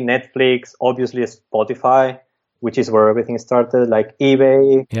 Nike, Netflix, obviously Spotify, which is where everything started, like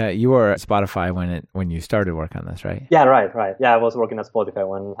eBay. Yeah, you were at Spotify when you started work on this, right? Yeah, right. Yeah, I was working at Spotify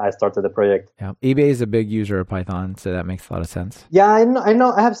when I started the project. Yeah, eBay is a big user of Python, so that makes a lot of sense. Yeah, I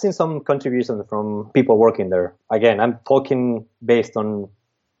know. I have seen some contributions from people working there. Again, I'm talking based on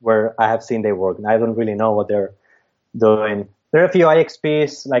where I have seen they work, and I don't really know what they're doing. There are a few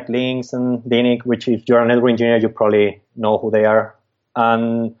IXPs like Lynx and Dynic, which if you're a network engineer, you probably know who they are.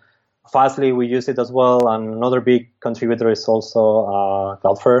 And Fastly, we use it as well. And another big contributor is also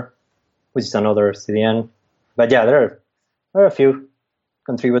Cloudflare, which is another CDN. But yeah, there are a few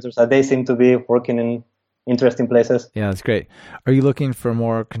contributors that they seem to be working in interesting places. Yeah, that's great. Are you looking for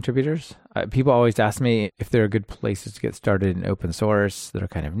more contributors? People always ask me if there are good places to get started in open source that are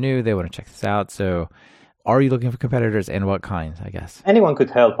kind of new. They want to check this out. So are you looking for competitors, and what kinds, I guess? Anyone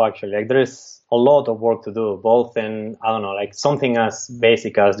could help, actually. Like, there is a lot of work to do, both in, I don't know, like something as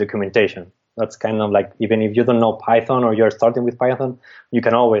basic as documentation. That's kind of like, even if you don't know Python or you're starting with Python, you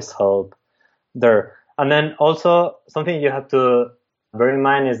can always help there. And then also something you have to bear in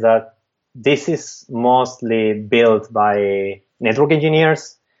mind is that this is mostly built by network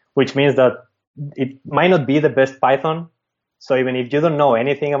engineers, which means that it might not be the best Python. So even if you don't know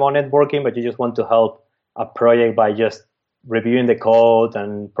anything about networking, but you just want to help a project by just reviewing the code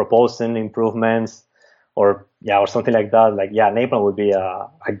and proposing improvements or something like that, like, Napalm would be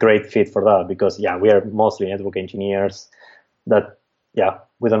a great fit for that, because, we are mostly network engineers that,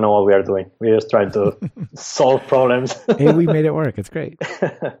 we don't know what we are doing. We're just trying to solve problems. Hey, we made it work. It's great.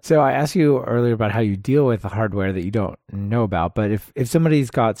 So I asked you earlier about how you deal with the hardware that you don't know about, but if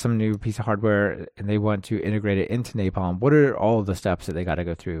somebody's got some new piece of hardware and they want to integrate it into Napalm, what are all of the steps that they got to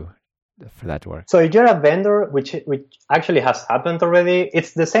go through for that to work? So if you're a vendor, which actually has happened already,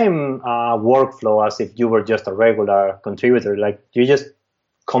 it's the same workflow as if you were just a regular contributor. Like, you just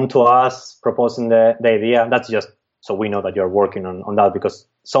come to us proposing the idea. That's just so we know that you're working on that, because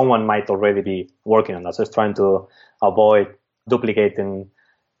someone might already be working on that. So it's trying to avoid duplicating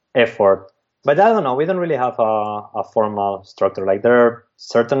effort. But I don't know, we don't really have a formal structure. Like, there are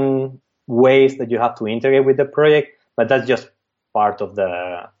certain ways that you have to integrate with the project, but that's just part of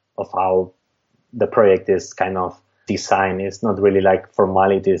how the project is kind of designed. It's not really like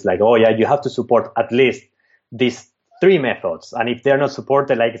formalities, like, oh yeah, you have to support at least these 3 methods, and if they're not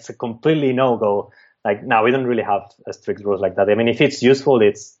supported, like it's a completely no-go. Like, no, we don't really have a strict rules like that. I mean, if it's useful,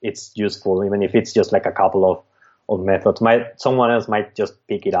 it's useful, even if it's just like a couple of methods. Someone else might just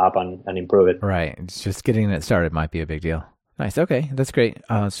pick it up and improve it. Right. It's just getting it started might be a big deal. Nice. Okay, that's great.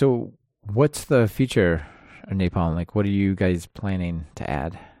 So what's the future of Napalm? Like, what are you guys planning to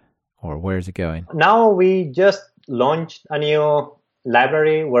add, or where is it going? Now we just launched a new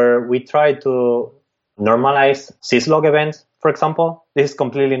library where we try to normalize syslog events, for example. This is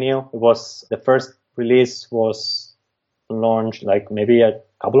completely new. The first release was launched like maybe a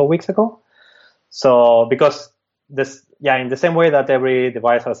couple of weeks ago. So because in the same way that every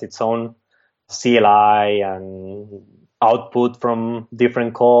device has its own CLI and output from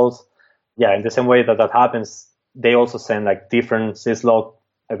different calls, in the same way that happens, they also send like different syslog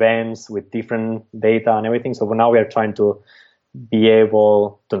events with different data and everything. So now we are trying to be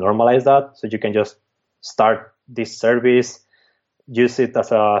able to normalize that. So you can just start this service, use it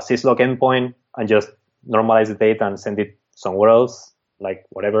as a syslog endpoint, and just normalize the data and send it somewhere else, like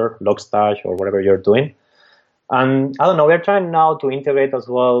whatever, Logstash or whatever you're doing. And I don't know, we're trying now to integrate as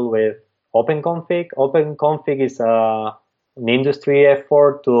well with OpenConfig. OpenConfig is an industry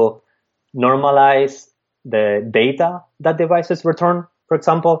effort to normalize the data that devices return, for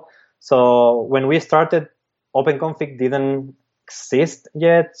example. So when we started, OpenConfig didn't exist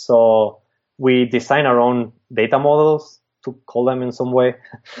yet. So we design our own data models to call them in some way.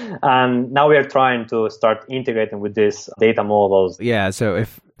 And now we are trying to start integrating with these data models. Yeah, so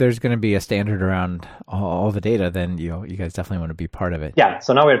if there's going to be a standard around all the data, then you guys definitely want to be part of it. Yeah,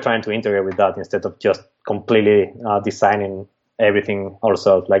 so now we're trying to integrate with that instead of just completely designing everything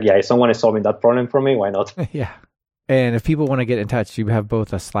ourselves. Like, if someone is solving that problem for me, why not? Yeah. And if people want to get in touch, you have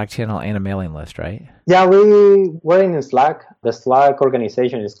both a Slack channel and a mailing list, right? Yeah, we're in Slack. The Slack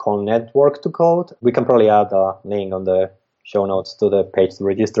organization is called Network to Code. We can probably add a link on the show notes to the page to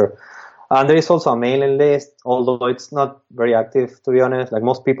register. And there is also a mailing list, although it's not very active, to be honest. Like,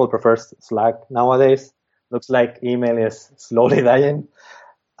 most people prefer Slack nowadays. Looks like email is slowly dying.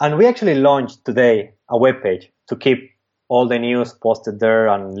 And we actually launched today a webpage to keep all the news posted there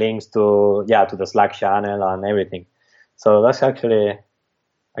and links to the Slack channel and everything. So that's actually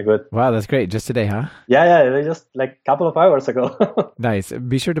a good... Wow, that's great. Just today, huh? Yeah, just like a couple of hours ago. Nice.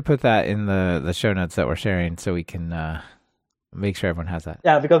 Be sure to put that in the show notes that we're sharing so we can make sure everyone has that.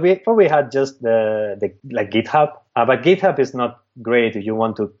 Yeah, because before we had just the GitHub, but GitHub is not great if you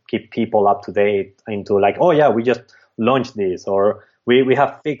want to keep people up to date into like, oh yeah, we just launched this, or we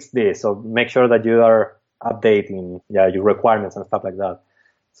have fixed this. So make sure that you are updating your requirements and stuff like that.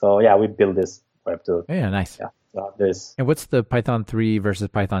 So we build this web too. Yeah, nice. Yeah. There's... And what's the Python 3 versus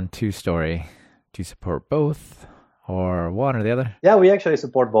Python 2 story? Do you support both or one or the other? Yeah, we actually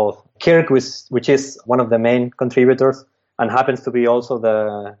support both. Kirk, which is one of the main contributors and happens to be also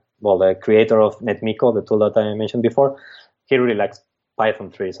the creator of NetMiko, the tool that I mentioned before, he really likes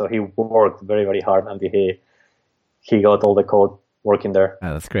Python 3. So he worked very, very hard until he got all the code working there.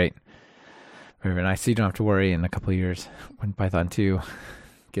 Oh, that's great. Very, very nice. So you don't have to worry in a couple of years when Python 2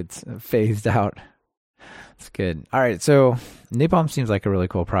 gets phased out. That's good. All right. So Napalm seems like a really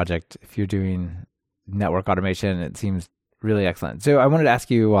cool project. If you're doing network automation, it seems really excellent. So I wanted to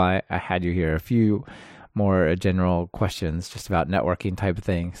ask you why I had you here. A few more general questions just about networking type of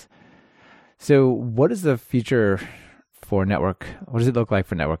things. So what is the future for network? What does it look like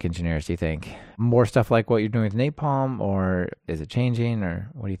for network engineers, do you think? More stuff like what you're doing with Napalm, or is it changing, or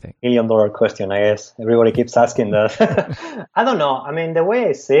what do you think? $1 million question, I guess. Everybody keeps asking that. I don't know. I mean, the way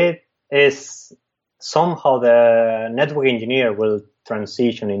I see it is somehow the network engineer will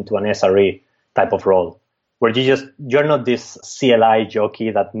transition into an SRE type of role, where you're not this CLI jockey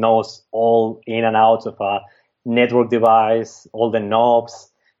that knows all in and outs of a network device, all the knobs.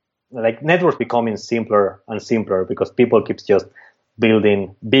 Like, networks becoming simpler and simpler because people keep just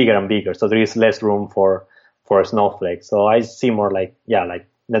building bigger and bigger. So there is less room for a snowflake. So I see more like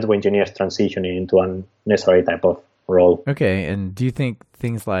network engineers transitioning into an SRE type of role. Okay. And do you think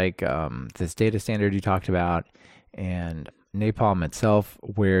things like this data standard you talked about and Napalm itself,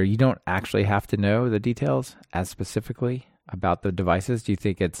 where you don't actually have to know the details as specifically about the devices, do you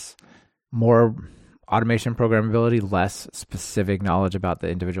think it's more automation programmability, less specific knowledge about the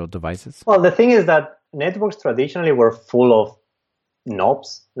individual devices? Well, the thing is that networks traditionally were full of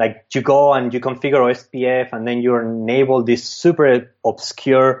knobs. Like, you go and you configure OSPF, and then you enable this super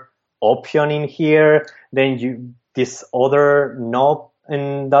obscure option in here. Then this other knob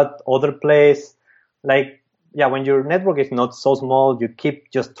in that other place. Like, when your network is not so small, you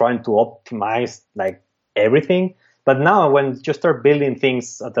keep just trying to optimize like everything. But now when you start building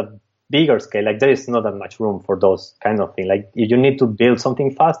things at a bigger scale, like there is not that much room for those kind of things. Like if you need to build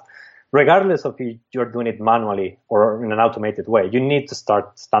something fast, regardless of if you're doing it manually or in an automated way, you need to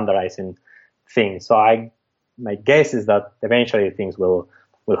start standardizing things. So my guess is that eventually things will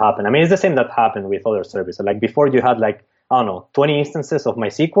happen. I mean, it's the same that happened with other services. Like before you had like, I don't know, 20 instances of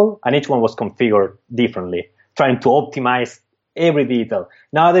MySQL and each one was configured differently, trying to optimize every detail.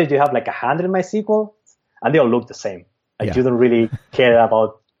 Nowadays you have like 100 MySQL and they all look the same. Like you don't really care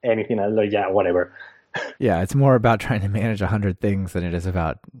about anything else. Like, whatever. Yeah, it's more about trying to manage 100 things than it is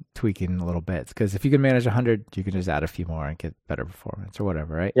about tweaking little bits. Because if you can manage 100, you can just add a few more and get better performance or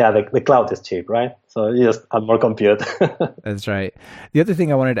whatever, right? Yeah, the cloud is cheap, right? So you just add more compute. That's right. The other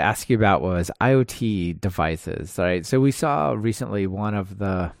thing I wanted to ask you about was IoT devices, right? So we saw recently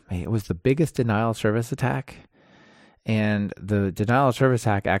it was the biggest denial of service attack. And the denial of service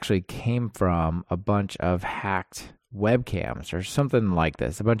attack actually came from a bunch of hacked webcams or something like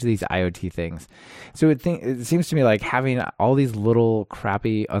this, a bunch of these IoT things. So it seems to me like having all these little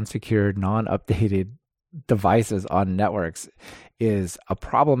crappy, unsecured, non-updated devices on networks is a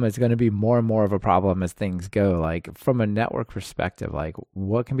problem. It's going to be more and more of a problem as things go. Like from a network perspective, like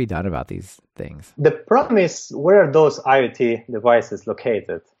what can be done about these things? The problem is, where are those IoT devices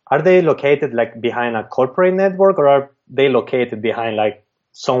located? Are they located like behind a corporate network, or are they located behind like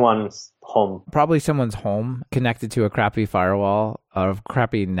someone's home? Probably someone's home connected to a crappy firewall or a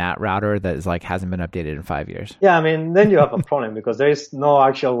crappy NAT router that is like hasn't been updated in 5 years. Yeah, I mean, then you have a problem because there is no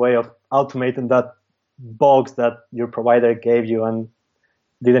actual way of automating that box that your provider gave you and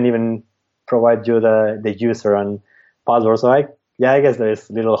didn't even provide you the user and password. So I guess there is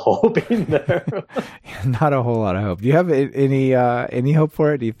little hope in there. Not a whole lot of hope. Do you have any hope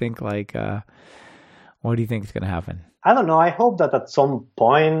for it? Do you think like what do you think is going to happen? I don't know. I hope that at some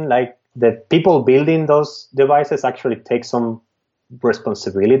point, like the people building those devices actually take some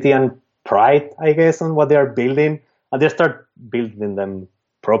responsibility and pride, I guess, on what they are building, and they start building them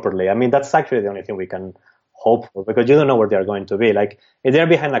properly. I mean, that's actually the only thing we can hope for, because you don't know where they're going to be. Like if they're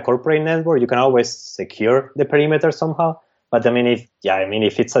behind a corporate network, you can always secure the perimeter somehow. But I mean, if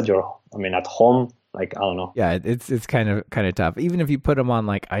it's at home, like, I don't know. Yeah, it's kind of tough. Even if you put them on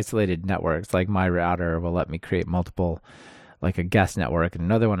like isolated networks, like my router will let me create multiple, like a guest network and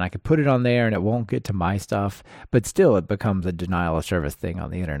another one, I could put it on there and it won't get to my stuff, but still it becomes a denial of service thing on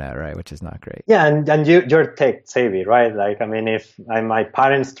the internet, right? Which is not great. Yeah, and you're tech savvy, right? Like, I mean, if my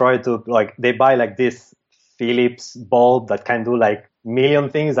parents try to, like, they buy like this Philips bulb that can do like million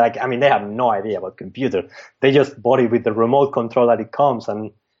things. Like, I mean, they have no idea about computer. They just bought it with the remote control that it comes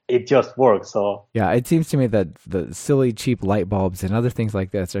and it just works. So yeah, it seems to me that the silly cheap light bulbs and other things like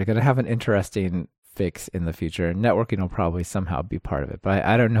this are going to have an interesting fix in the future, and networking will probably somehow be part of it, but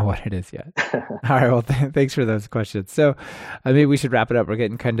I don't know what it is yet. All right, well, thanks for those questions. So maybe we should wrap it up. We're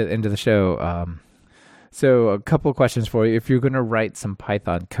getting kind of into the show. So a couple of questions for you. If you're going to write some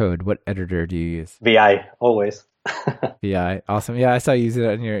Python code, what editor do you use? VI, always. VI, awesome. Yeah, I saw you use it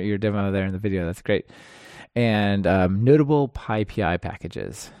in your demo there in the video. That's great. And notable PyPI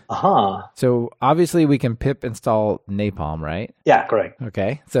packages. So obviously we can pip install Napalm, right? Yeah, correct.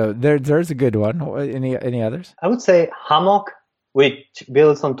 Okay, so there's a good one. Any others? I would say Hammock, which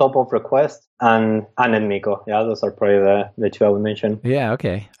builds on top of Request, and NetMiko. Yeah, those are probably the two I would mention. Yeah,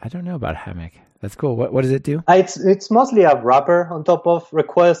 okay. I don't know about Hammock. That's cool. What does it do? It's mostly a wrapper on top of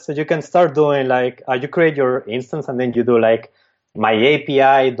Request. So you can start doing like, you create your instance and then you do like my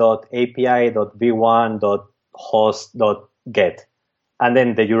api.api.v1.host.get. And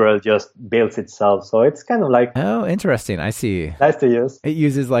then the URL just builds itself. So it's kind of like... Oh, interesting. I see. Nice to use. It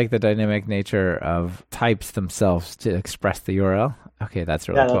uses like the dynamic nature of types themselves to express the URL. Okay, that's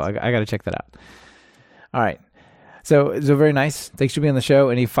really cool. I got to check that out. All right. So very nice. Thanks for being on the show.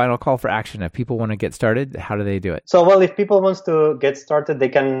 Any final call for action? If people want to get started, how do they do it? So, well, if people want to get started, they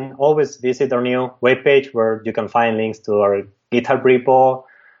can always visit our new webpage where you can find links to our GitHub repo,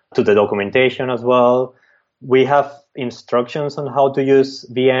 to the documentation as well. We have instructions on how to use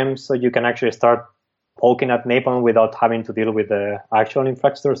VMs, so you can actually start poking at Napalm without having to deal with the actual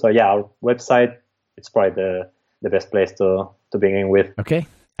infrastructure. So yeah, our website, it's probably the best place to begin with. Okay.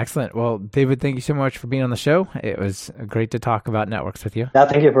 Excellent. Well, David, thank you so much for being on the show. It was great to talk about networks with you. Yeah,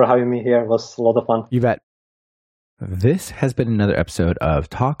 thank you for having me here. It was a lot of fun. You bet. This has been another episode of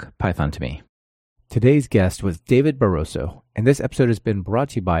Talk Python to Me. Today's guest was David Barroso, and this episode has been brought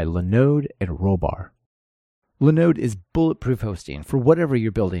to you by Linode and Rollbar. Linode is bulletproof hosting for whatever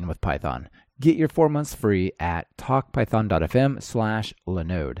you're building with Python. Get your 4 months free at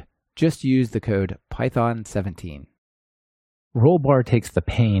talkpython.fm/Linode. Just use the code Python17. Rollbar takes the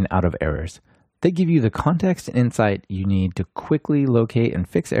pain out of errors. They give you the context and insight you need to quickly locate and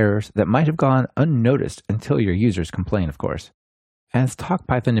fix errors that might have gone unnoticed until your users complain, of course. As Talk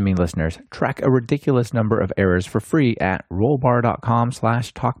Python to Me listeners, track a ridiculous number of errors for free at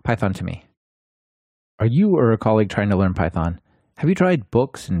rollbar.com/talkpythontome. Are you or a colleague trying to learn Python? Have you tried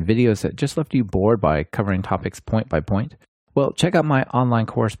books and videos that just left you bored by covering topics point by point? Well, check out my online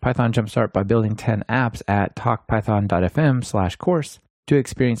course, Python Jumpstart by Building 10 Apps at talkpython.fm/course to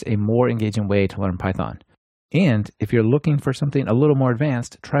experience a more engaging way to learn Python. And if you're looking for something a little more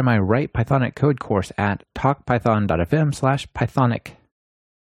advanced, try my Write Pythonic Code course at talkpython.fm/Pythonic.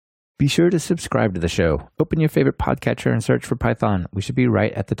 Be sure to subscribe to the show. Open your favorite podcatcher and search for Python. We should be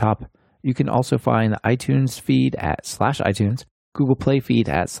right at the top. You can also find the iTunes feed at /iTunes, Google Play feed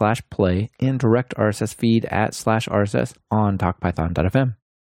at /Play, and direct RSS feed at /RSS on talkpython.fm.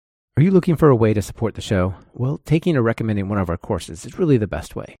 Are you looking for a way to support the show? Well, taking or recommending one of our courses is really the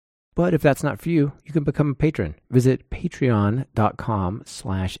best way. But if that's not for you, you can become a patron. Visit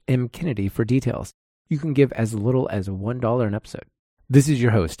patreon.com/mkennedy for details. You can give as little as $1 an episode. This is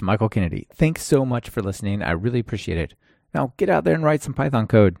your host, Michael Kennedy. Thanks so much for listening. I really appreciate it. Now get out there and write some Python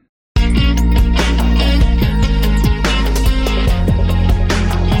code.